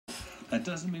That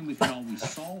doesn't mean we can always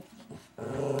solve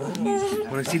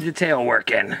them. Want to see the tail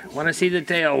working. Want to see the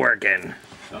tail working.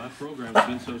 That program has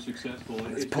been so successful.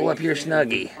 Let's pull up your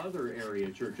Snuggie. Other area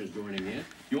churches joining in.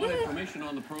 You want information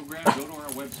on the program? Go to our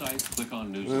website, click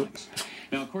on news links.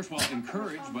 Now, of course, while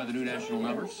encouraged by the new national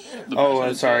numbers, the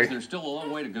president says there's still a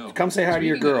long way to go. Come say hi to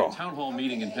your girl. At a town hall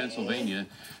meeting in Pennsylvania,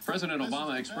 President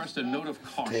Obama expressed a note of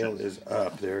caution. Tail is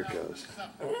up. There it goes.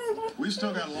 We've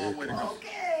still got a long way to go.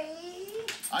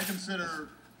 I consider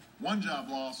one job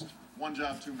lost, one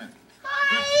job too many.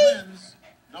 Good friends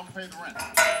don't pay the rent.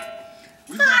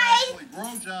 We've got to actually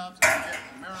grow jobs and get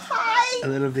America. A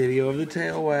little video of the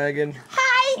tail wagging.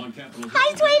 Hi,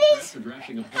 sweeties.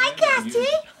 Hi, Cassie.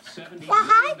 Well,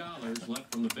 hi.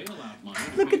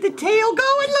 Look at the tail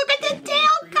going. Look at the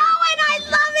tail going. I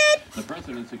love it. The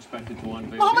president's expected to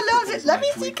unveil. Mama loves it. Let me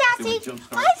see, Cassie.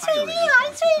 Hi, sweetie.